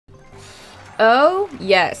Oh,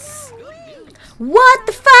 yes. What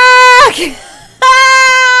the fuck?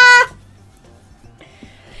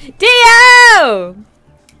 DIO!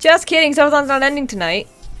 Just kidding, Subathon's not ending tonight.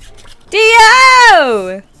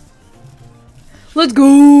 DIO! Let's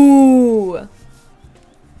go!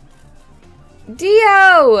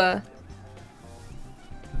 DIO!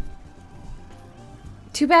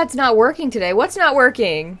 Too bad it's not working today. What's not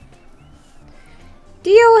working?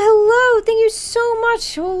 DIO, hello! Thank you so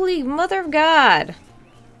much! Holy mother of God!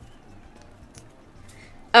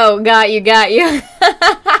 Oh, got you.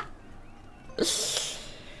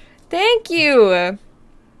 Thank you!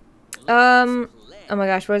 Oh my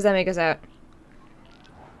gosh, what does that make us at?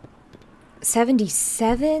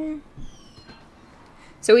 77?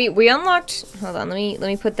 So we unlocked... Hold on, let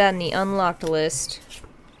me put that in the unlocked list.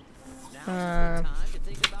 So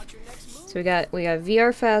we got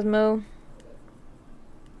VR Phasmo.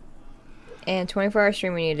 And 24-hour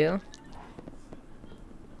stream we need to do.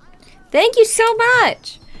 Thank you so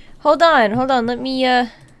much! Hold on, let me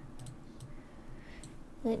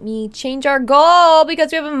change our goal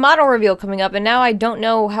because we have a model reveal coming up and now I don't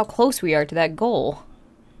know how close we are to that goal.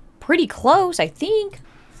 Pretty close, I think.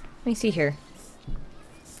 Let me see here.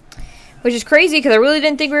 Which is crazy because I really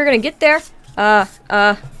didn't think we were gonna get there.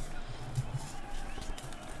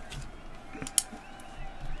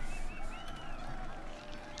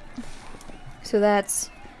 So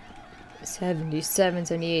that's 77,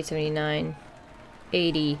 78, 79,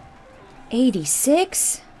 80,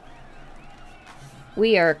 86?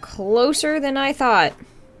 We are closer than I thought.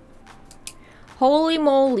 Holy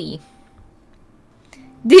moly.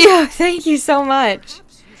 DIO, thank you so much.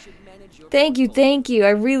 Thank you.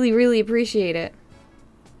 I really appreciate it.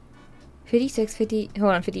 56, 50,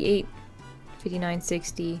 hold on, 58, 59,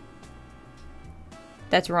 60.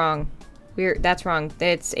 That's wrong. That's wrong.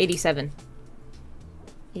 It's 87.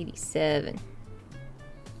 87.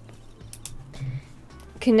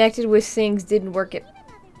 Connected with things didn't work it.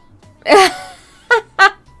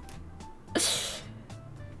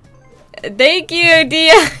 Thank you,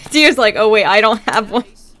 Dia. Dia's like, oh wait, I don't have one.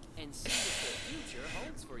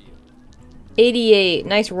 88.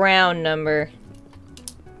 Nice round number.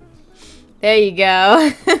 There you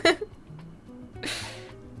go.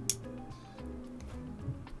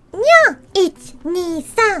 Nya, 1, 2, 3,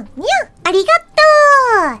 nya,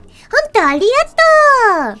 arigato! Honto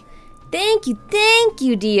arigato! Thank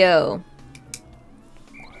you, Dio.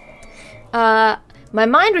 My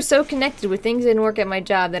mind was so connected with things that didn't work at my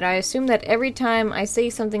job that I assume that every time I say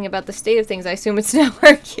something about the state of things, I assume it's not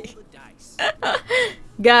working.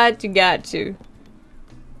 Got you.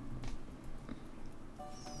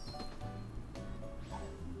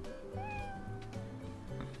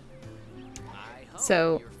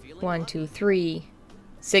 So, 1, 2, 3,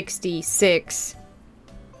 66,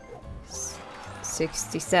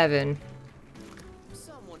 67,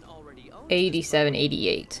 87,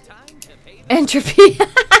 88. Entropy.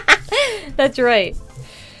 That's right.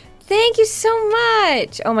 Thank you so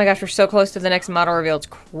much. Oh my gosh, we're so close to the next model reveal. It's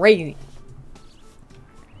crazy.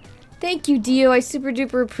 Thank you, Dio. I super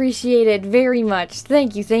duper appreciate it very much.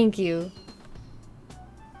 Thank you.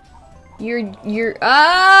 You're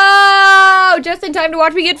oh, just in time to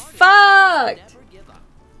watch me get fucked.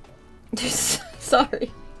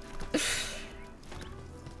 Sorry.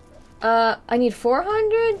 I need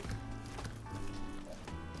 400?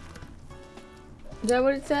 Is that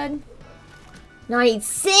what it said? No, I need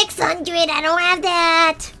 600. I don't have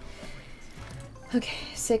that. Okay,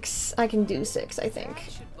 6. I can do 6, I think.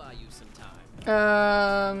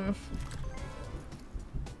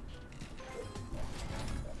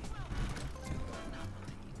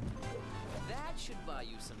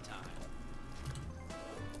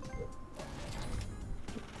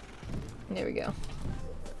 There we go.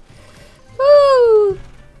 Woo!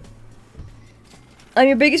 I'm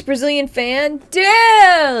your biggest Brazilian fan,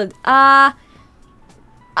 dude. I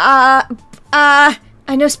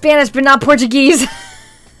know Spanish, but not Portuguese.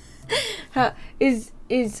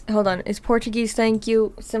 Hold on? Is Portuguese thank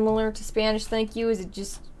you similar to Spanish thank you? Is it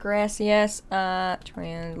just gracias?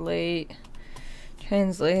 Translate.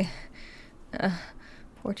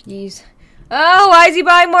 Portuguese. Oh, why is he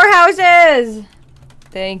buying more houses?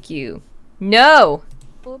 Thank you. No.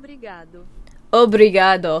 Obrigado.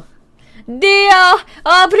 Dio!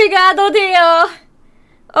 Obrigado, Dio!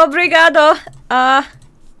 Obrigado.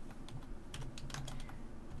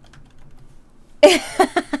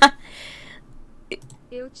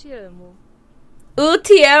 Eu te amo. Eu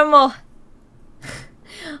te amo.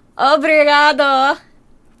 Obrigado.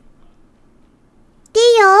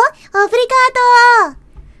 Dio, obrigado!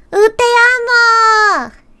 Eu te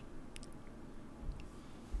amo!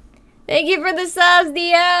 Thank you for the subs,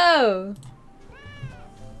 DIO.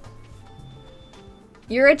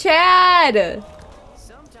 You're a Chad.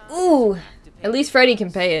 Ooh, at least Freddy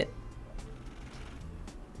can pay it.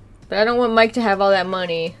 But I don't want Mike to have all that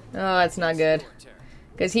money. Oh, that's not good.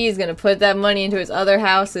 Because he's gonna put that money into his other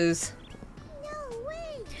houses. No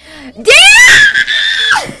way. DIO!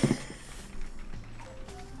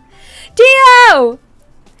 DIO!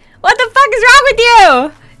 What the fuck is wrong with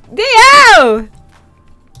you? DIO!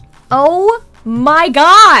 Oh my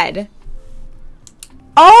god!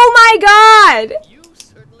 Oh my god! You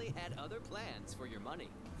certainly had other plans for your money.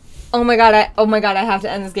 Oh my god, I have to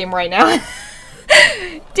end this game right now.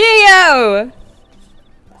 DIO!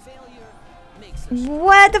 Failure makes us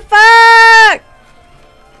What the fuck?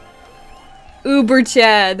 Uber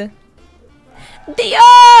Chad. Dio!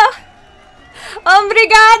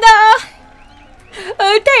 Obrigado!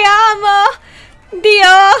 Te amo!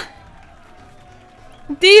 Dio!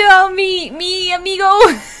 Dio, mi amigo!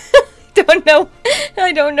 Don't know.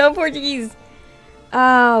 I don't know Portuguese.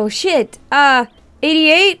 Oh, shit.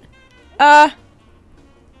 88?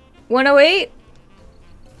 108?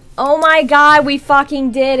 Oh my god, we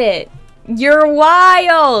fucking did it. You're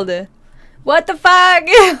wild. What the fuck?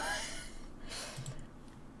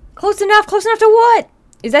 Close enough to what?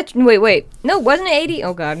 Is that, wait. No, wasn't it 80?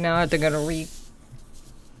 Oh god, now I have to go to read.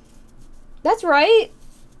 That's right.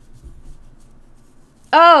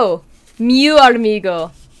 Oh, meu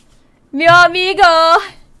amigo. Meu amigo.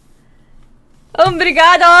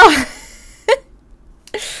 Obrigado.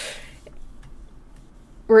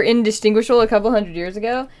 Were indistinguishable a couple hundred years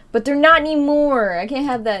ago, but they're not anymore. I can't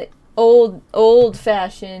have that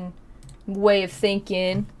old-fashioned way of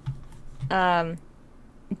thinking.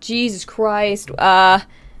 Jesus Christ. What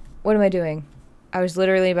am I doing? I was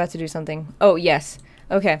literally about to do something. Oh, yes.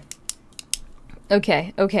 Okay.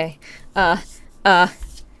 Okay.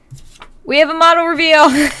 We have a model reveal.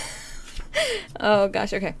 Oh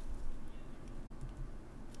gosh, okay.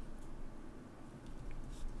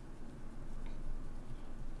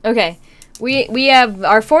 Okay. We have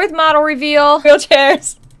our fourth model reveal.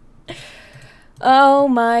 Wheelchairs. Oh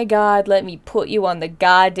my god, let me put you on the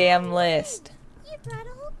goddamn list. You brought a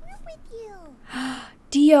whole group with you.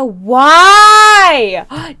 Dio, why?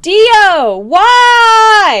 Dio,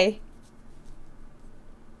 why?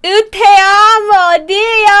 Te amo,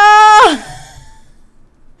 Dio!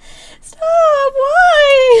 Stop,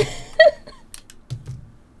 why?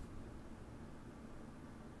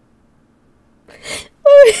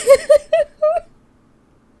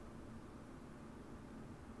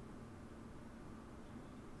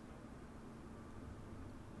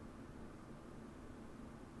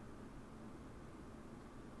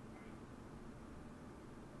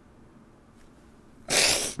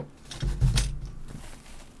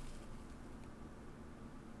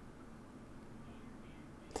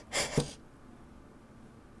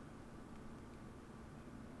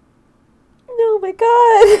 Oh my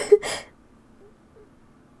god.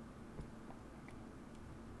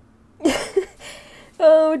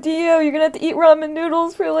 Oh, Dio, you're gonna have to eat ramen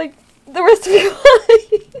noodles for like the rest of your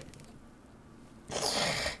life.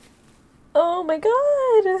 Oh my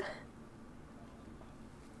god.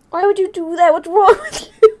 Why would you do that? What's wrong with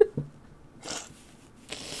you?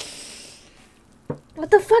 What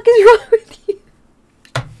the fuck is wrong with you?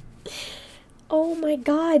 Oh my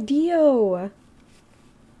god, Dio.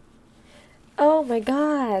 Oh my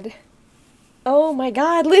god. Oh my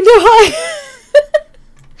god, Linda, hi.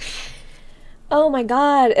 Oh my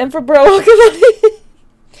god, Emperor Bro, welcome on in.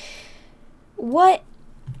 What?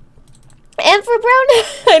 Emperor Bro?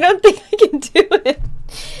 I don't think I can do it.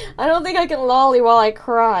 I don't think I can lolly while I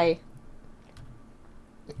cry.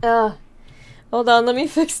 Hold on, let me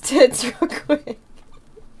fix tits real quick.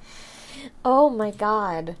 Oh my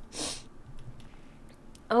god.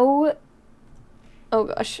 Oh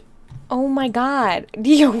gosh. Oh my god.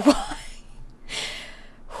 Dio, why?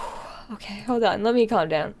 Okay, hold on, let me calm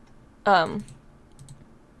down.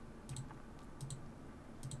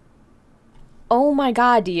 Oh my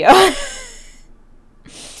god, Dio.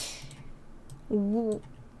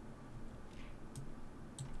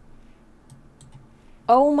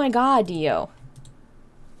 Oh my god, Dio.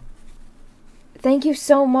 Thank you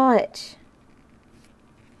so much.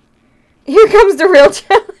 Here comes the real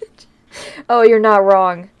challenge. Oh, you're not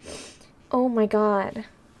wrong. Oh my god.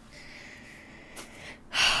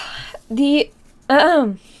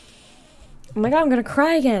 Oh my god, I'm gonna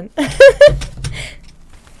cry again.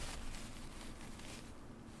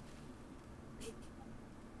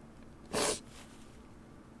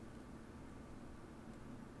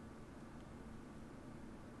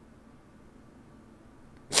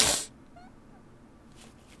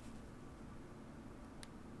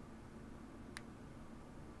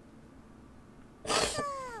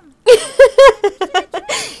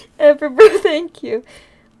 Thank you.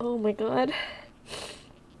 Oh my god.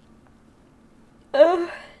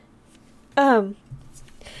 Oh, I'm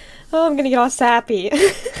gonna get all sappy.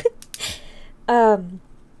 The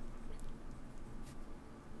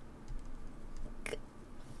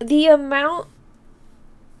amount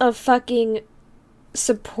of fucking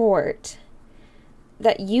support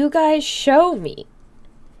that you guys show me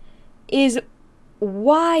is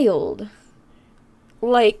wild.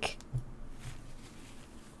 Like,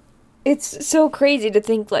 it's so crazy to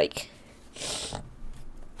think, like,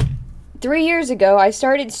 3 years ago, I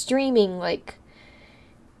started streaming, like,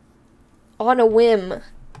 on a whim,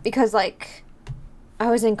 because, like, I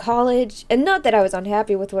was in college, and not that I was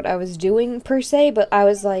unhappy with what I was doing, per se, but I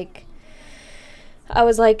was like,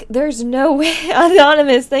 there's no way,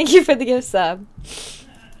 Anonymous, thank you for the gift sub.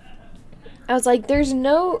 I was like, there's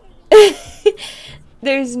no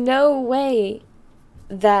way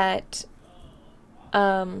that,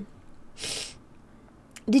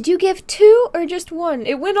 did you give 2 or just 1?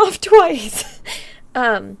 It went off twice.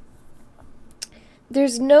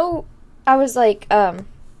 There's no, I was like, I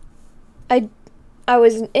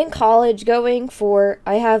was in college going for,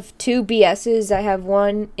 I have 2 BSs. I have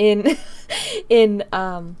one in, in,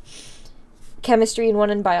 chemistry and one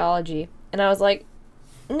in biology. And I was like,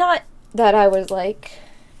 not that I was, like,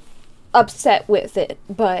 upset with it,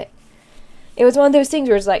 but it was one of those things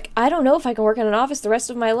where it's like, I don't know if I can work in an office the rest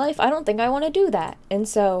of my life. I don't think I want to do that. And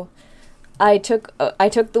so I took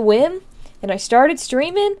the whim and I started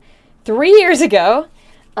streaming 3 years ago.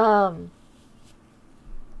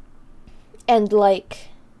 And, like,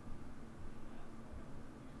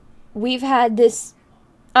 we've had this,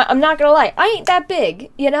 I'm not gonna lie, I ain't that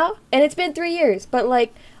big, you know? And it's been 3 years, but,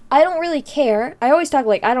 like, I don't really care. I always talk,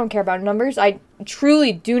 like, I don't care about numbers. I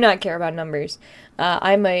truly do not care about numbers.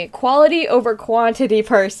 I'm a quality over quantity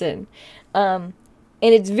person. And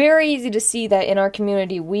it's very easy to see that in our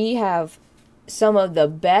community, we have some of the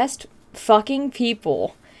best fucking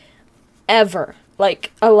people ever,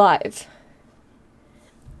 like, alive.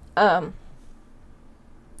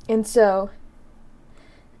 And so,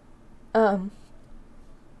 and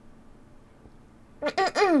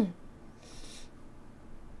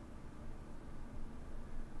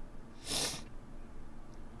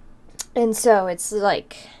so it's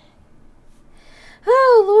like,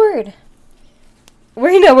 oh Lord,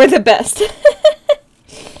 we know we're the best.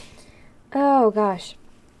 Oh gosh.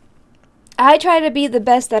 I try to be the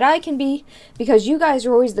best that I can be because you guys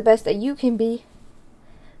are always the best that you can be.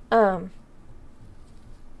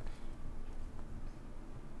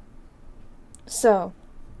 So,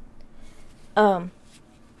 you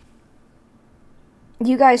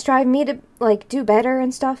guys drive me to, like, do better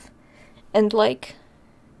and stuff, and, like,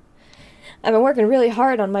 I've been working really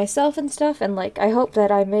hard on myself and stuff, and, like, I hope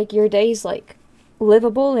that I make your days, like,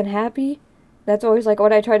 livable and happy. That's always, like,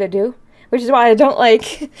 what I try to do, which is why I don't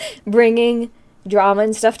like bringing drama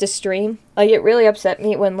and stuff to stream. Like, it really upset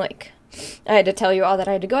me when, like, I had to tell you all that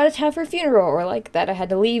I had to go out of town for a funeral, or, like, that I had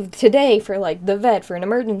to leave today for, like, the vet for an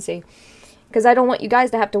emergency. Because I don't want you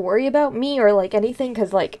guys to have to worry about me or, like, anything.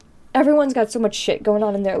 Because, like, everyone's got so much shit going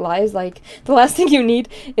on in their lives. Like, the last thing you need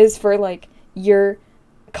is for, like, your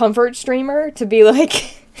comfort streamer to be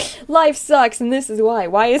like, life sucks and this is why.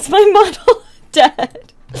 Why is my model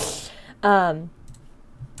dead?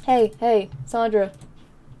 Hey, Sandra.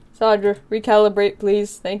 Sandra, recalibrate,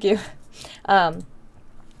 please. Thank you.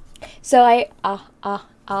 So I,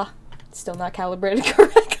 still not calibrated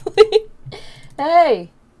correctly.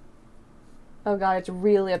 Hey! Oh god, it's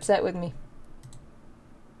really upset with me.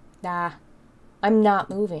 Nah. I'm not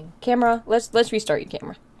moving. Camera, let's restart your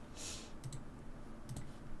camera.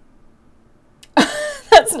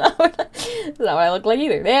 That's not what I look like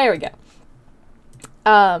either. There we go.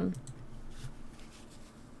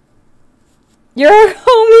 You're our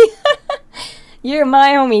homie. You're my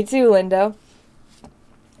homie too, Lindo.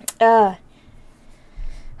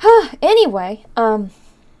 Anyway, I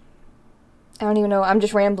don't even know, I'm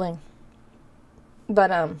just rambling.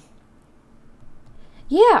 But,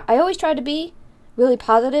 yeah, I always try to be really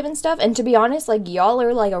positive and stuff, and to be honest, like, y'all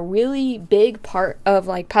are, like, a really big part of,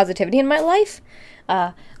 like, positivity in my life.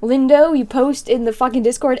 Lindo, you post in the fucking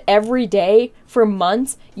Discord every day for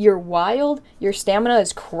months. You're wild. Your stamina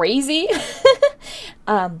is crazy.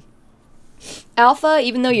 Alpha,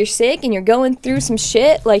 even though you're sick and you're going through some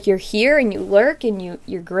shit, like, you're here and you lurk and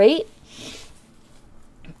you're great.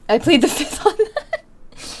 I plead the fifth on that.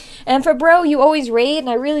 And for bro, you always raid, and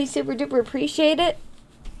I really super duper appreciate it.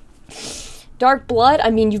 Dark Blood,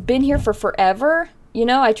 I mean, you've been here for forever. You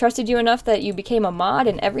know, I trusted you enough that you became a mod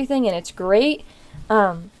and everything, and it's great.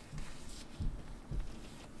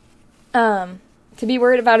 To be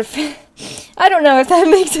worried about I don't know if that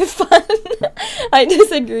makes it fun. I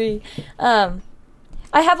disagree. I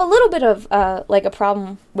have a little bit of like a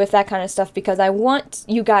problem with that kind of stuff because I want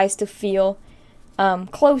you guys to feel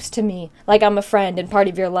close to me, like I'm a friend and part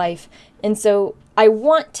of your life. And so I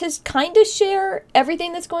want to kind of share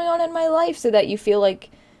everything that's going on in my life so that you feel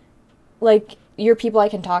like you're people I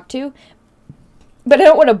can talk to. But I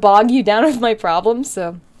don't want to bog you down with my problems,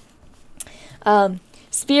 so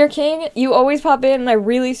Spear King, you always pop in and I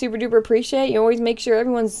really super duper appreciate. You always make sure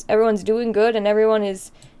everyone's doing good and everyone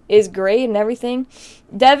is great and everything.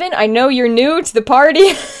 Devin, I know you're new to the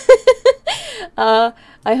party. I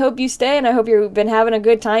hope you stay and I hope you've been having a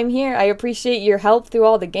good time here. I appreciate your help through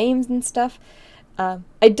all the games and stuff. I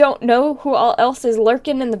don't know who else is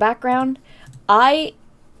lurking in the background. I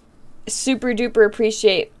super duper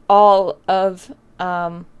appreciate all of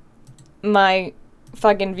my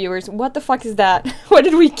fucking viewers. What the fuck is that? What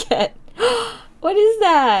did we get? What is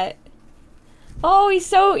that? Oh,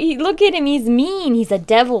 look at him, he's mean. He's a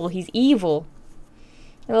devil, he's evil.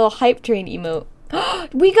 A little hype train emote.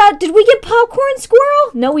 Did we get popcorn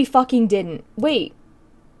squirrel? No, we fucking didn't. Wait.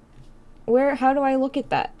 How do I look at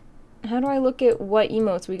that? How do I look at what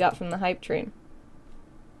emotes we got from the hype train?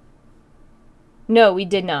 No, we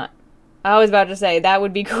did not. I was about to say, that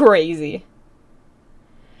would be crazy.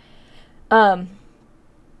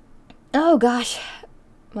 Oh gosh.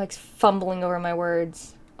 I'm like fumbling over my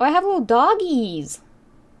words. Oh, I have little doggies.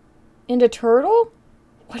 And a turtle?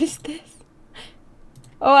 What is this?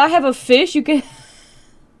 Oh, I have a fish. You can...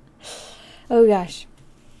 Oh gosh.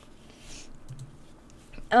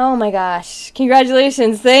 Oh my gosh.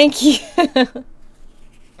 Congratulations. Thank you.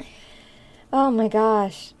 Oh my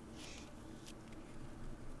gosh.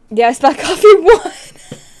 Yeah, I spelled coffee 1.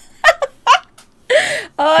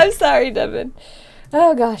 Oh, I'm sorry, Devin.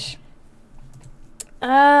 Oh gosh.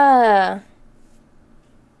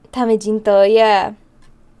 Tamejinto, yeah.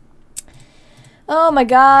 Oh my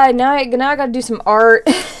god, now I gotta do some art.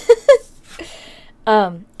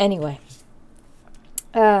 Anyway.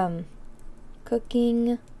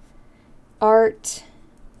 Cooking, art,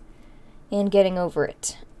 and getting over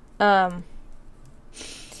it.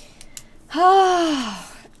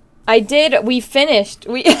 We finished.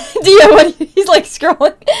 Dio, he's like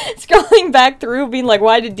scrolling back through, being like,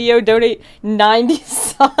 why did Dio donate 90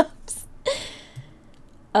 subs?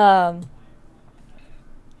 Oh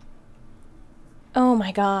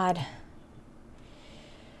my god.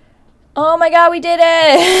 Oh my god, we did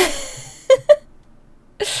it!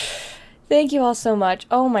 Thank you all so much.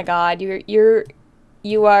 Oh my god, you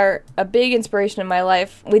are a big inspiration in my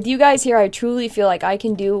life. With you guys here, I truly feel like I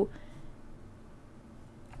can do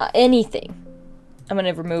anything. I'm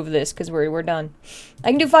gonna remove this because we're done. I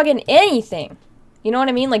can do fucking anything. You know what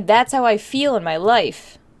I mean? Like, that's how I feel in my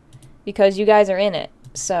life. Because you guys are in it.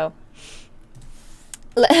 So,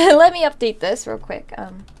 let me update this real quick.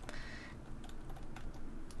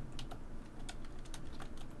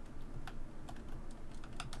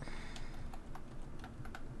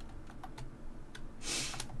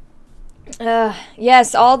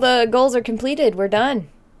 Yes, all the goals are completed. We're done.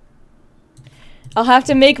 I'll have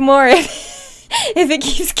to make more if it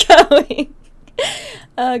keeps going.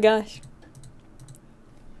 Oh gosh.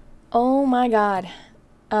 Oh my god.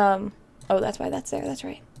 Oh, that's why that's there. That's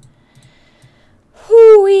right.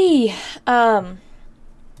 Hoo-wee. Oh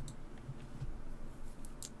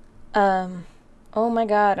my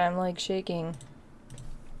god, I'm like shaking.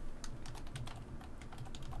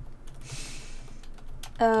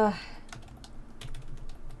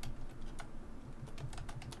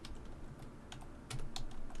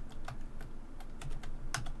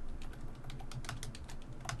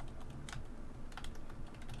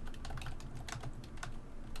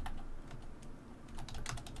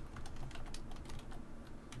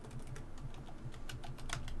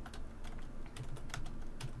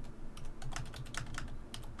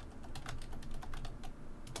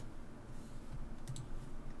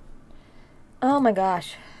 Oh my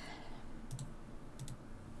gosh.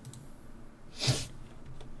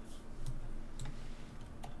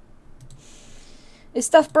 Is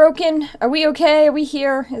stuff broken? Are we okay? Are we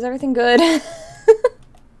here? Is everything good?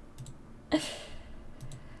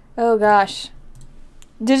 Oh gosh.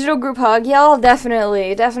 Digital group hug, y'all,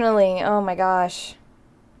 definitely, definitely. Oh my gosh.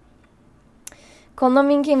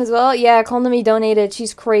 Kondomin came as well. Yeah, Kondomi donated.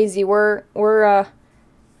 She's crazy. We're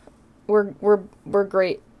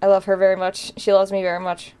great. I love her very much. She loves me very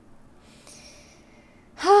much.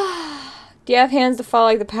 Do you have hands to fall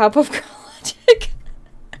like the Powerpuff Girl logic?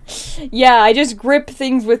 Yeah, I just grip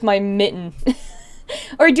things with my mitten.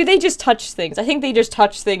 Or do they just touch things? I think they just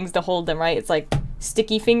touch things to hold them, right? It's like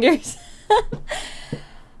sticky fingers.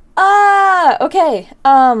 Okay.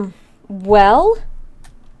 Well,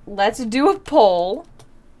 let's do a poll.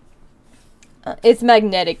 It's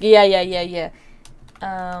magnetic. Yeah.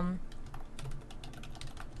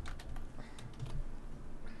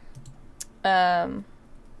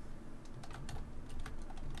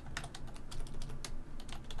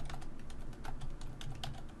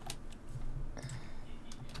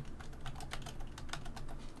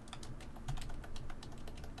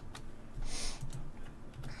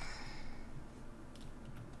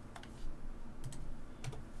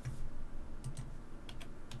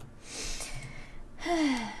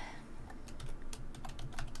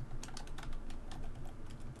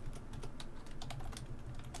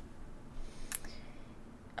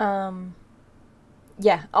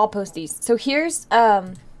 Yeah, I'll post these. So here's,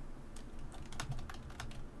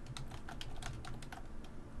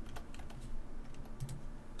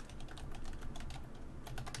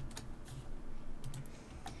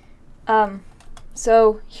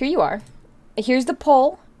 so here you are. Here's the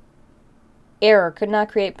poll. Error, could not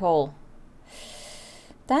create poll.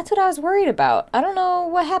 That's what I was worried about. I don't know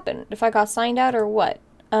what happened, if I got signed out or what.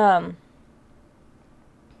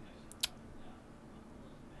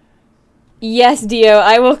 Yes, Dio,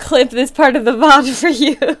 I will clip this part of the VOD for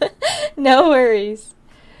you. No worries.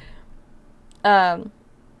 The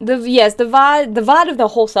VOD of the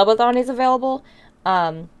whole subathon is available.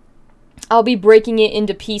 I'll be breaking it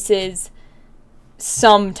into pieces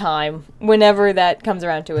sometime, whenever that comes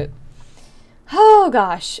around to it. Oh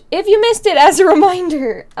gosh, if you missed it, as a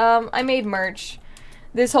reminder, I made merch.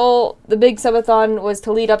 The big subathon was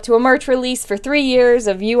to lead up to a merch release for 3 years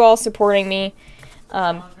of you all supporting me.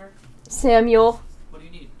 Samuel. What do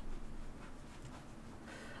you need?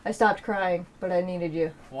 I stopped crying, but I needed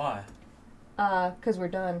you. Why? 'Cause we're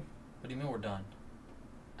done. What do you mean we're done?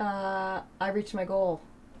 I reached my goal.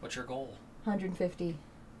 What's your goal? 150.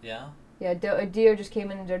 Yeah? Yeah, Dio just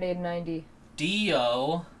came in and donated 90.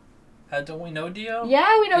 DIO? Don't we know DIO?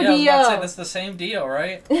 Yeah, we know Yeah, I was Dio. about to say, that's the same DIO,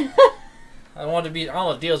 right? I don't want to be, I don't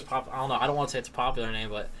know if Dio's I don't know, I don't want to say it's a popular name,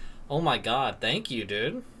 but oh my god, thank you,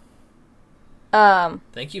 dude.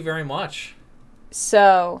 Thank you very much.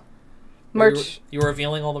 So, merch. You were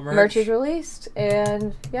revealing all the merch? Merch is released,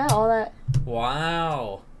 and yeah, all that.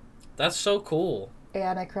 Wow. That's so cool.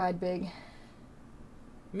 And I cried big.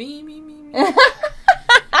 Me.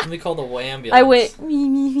 Let me call the ambulance. I went,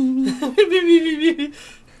 me. Do you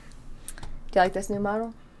like this new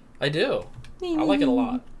model? I do. I like it a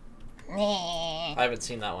lot. Nah. I haven't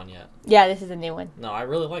seen that one yet. Yeah, this is a new one. No, I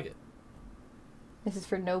really like it. This is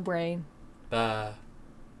for no brain. Oh!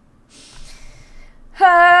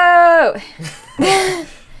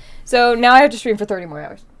 So now I have to stream for 30 more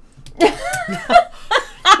hours.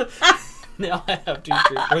 Now I have to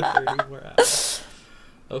stream for 30 more hours.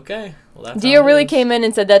 Okay. Well, that's Dio really came in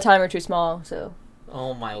and said that timer too small, so.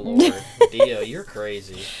 Oh my lord. Dio, you're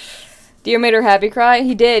crazy. Dio made her happy cry?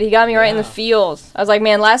 He did. He got me right in the feels. I was like,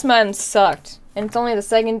 man, last month sucked. And it's only the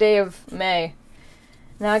 2nd day of May.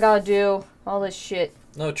 Now I gotta do all this shit.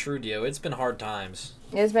 No, true, Dio. It's been hard times.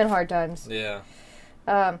 It's been hard times. Yeah.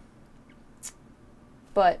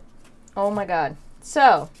 But, oh my god.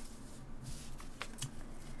 So,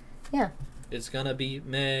 yeah. It's gonna be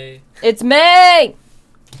May. It's May!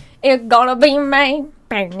 It's gonna be May.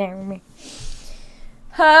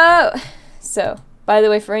 Oh. So, by the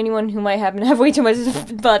way, for anyone who might happen to have way too much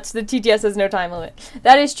butts, the TTS has no time limit.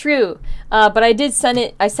 That is true. But I did send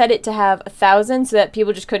it. I set it to have 1,000 so that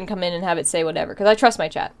people just couldn't come in and have it say whatever. Because I trust my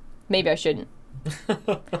chat. Maybe I shouldn't.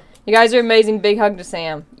 You guys are amazing. Big hug to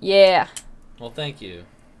Sam. Yeah. Well, thank you.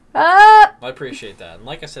 Ah! I appreciate that. And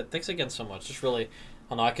like I said, thanks again so much. Just really, I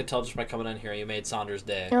don't know, I could tell just by coming in here, you made Sandra's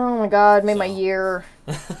day. Oh my god, made my year.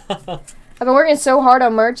 I've been working so hard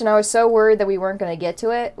on merch, and I was so worried that we weren't going to get to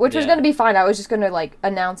it. Which was going to be fine. I was just going to, like,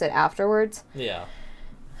 announce it afterwards. Yeah.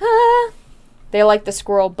 They like the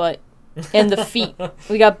squirrel butt and the feet.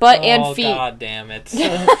 We got butt and feet. Oh, god damn it.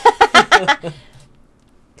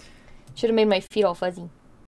 Should have made my feet all fuzzy.